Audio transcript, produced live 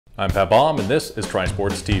I'm Pat Baum, and this is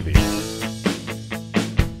Trisports TV.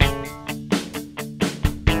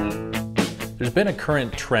 There's been a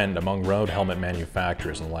current trend among road helmet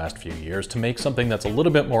manufacturers in the last few years to make something that's a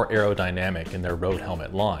little bit more aerodynamic in their road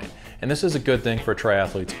helmet line. And this is a good thing for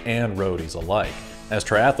triathletes and roadies alike. As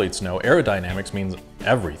triathletes know, aerodynamics means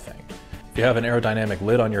everything. If you have an aerodynamic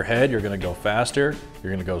lid on your head, you're going to go faster,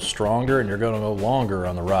 you're going to go stronger, and you're going to go longer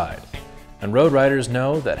on the ride. And road riders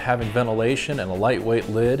know that having ventilation and a lightweight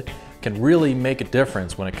lid can really make a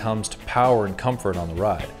difference when it comes to power and comfort on the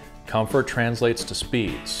ride. Comfort translates to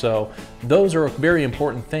speed, so those are very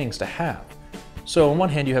important things to have. So on one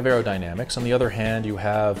hand you have aerodynamics, on the other hand you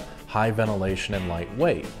have high ventilation and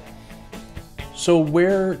lightweight. So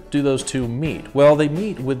where do those two meet? Well, they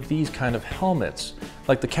meet with these kind of helmets,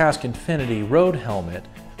 like the Kask Infinity road helmet.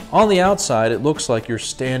 On the outside, it looks like your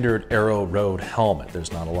standard Aero road helmet.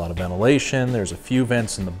 There's not a lot of ventilation, there's a few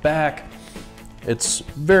vents in the back. It's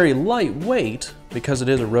very lightweight because it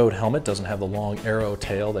is a road helmet, doesn't have the long Aero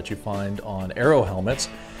tail that you find on Aero helmets,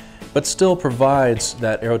 but still provides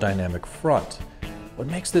that aerodynamic front. What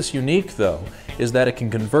makes this unique though is that it can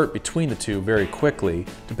convert between the two very quickly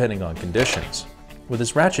depending on conditions. With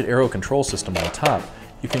this ratchet Aero control system on top,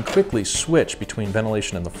 you can quickly switch between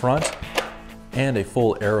ventilation in the front and a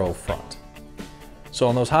full Aero front. So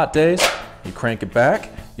on those hot days, you crank it back,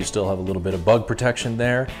 you still have a little bit of bug protection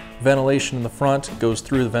there. Ventilation in the front goes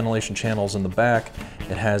through the ventilation channels in the back.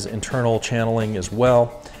 It has internal channeling as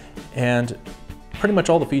well, and pretty much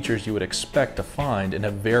all the features you would expect to find in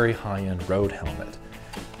a very high-end road helmet,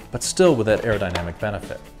 but still with that aerodynamic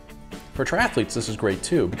benefit. For triathletes, this is great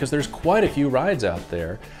too, because there's quite a few rides out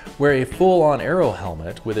there where a full-on Aero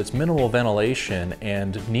helmet with its minimal ventilation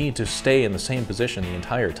and need to stay in the same position the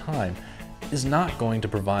entire time is not going to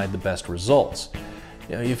provide the best results.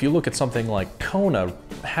 You know, if you look at something like Kona,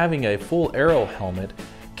 having a full Aero helmet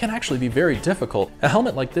can actually be very difficult. A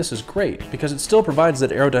helmet like this is great because it still provides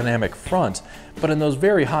that aerodynamic front, but in those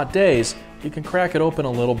very hot days, you can crack it open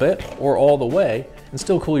a little bit or all the way and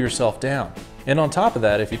still cool yourself down. And on top of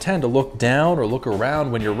that, if you tend to look down or look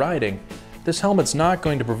around when you're riding, this helmet's not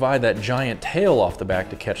going to provide that giant tail off the back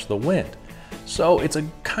to catch the wind. So it's a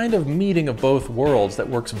kind of meeting of both worlds that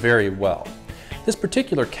works very well. This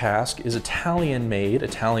particular Kask is Italian made,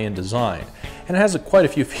 Italian designed, and it has quite a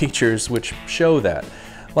few features which show that,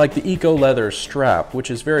 like the Eco Leather strap, which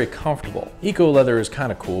is very comfortable. Eco Leather is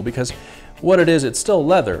kind of cool because what it is, it's still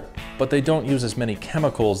leather, but they don't use as many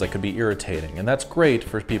chemicals that could be irritating, and that's great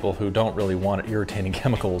for people who don't really want irritating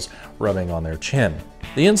chemicals rubbing on their chin.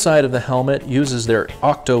 The inside of the helmet uses their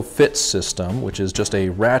Octo Fit system, which is just a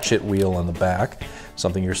ratchet wheel on the back,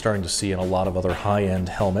 something you're starting to see in a lot of other high-end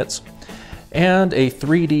helmets, and a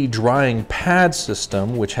 3D drying pad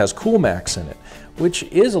system which has Coolmax in it, which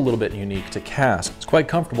is a little bit unique to Kask. It's quite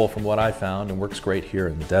comfortable from what I found and works great here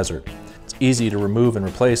in the desert. It's easy to remove and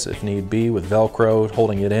replace if need be with Velcro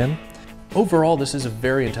holding it in. Overall, this is a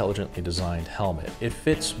very intelligently designed helmet. It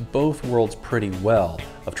fits both worlds pretty well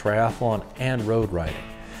of triathlon and road riding.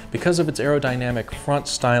 Because of its aerodynamic front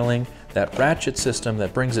styling, that ratchet system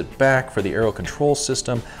that brings it back for the Aero control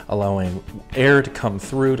system, allowing air to come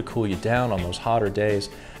through to cool you down on those hotter days,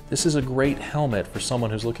 this is a great helmet for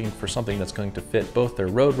someone who's looking for something that's going to fit both their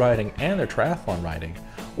road riding and their triathlon riding,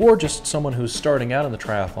 or just someone who's starting out in the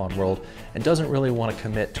triathlon world and doesn't really want to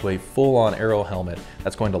commit to a full-on Aero helmet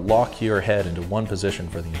that's going to lock your head into one position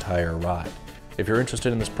for the entire ride. If you're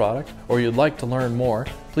interested in this product or you'd like to learn more,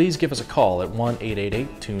 please give us a call at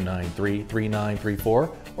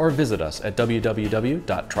 1-888-293-3934 or visit us at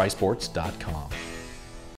www.trisports.com.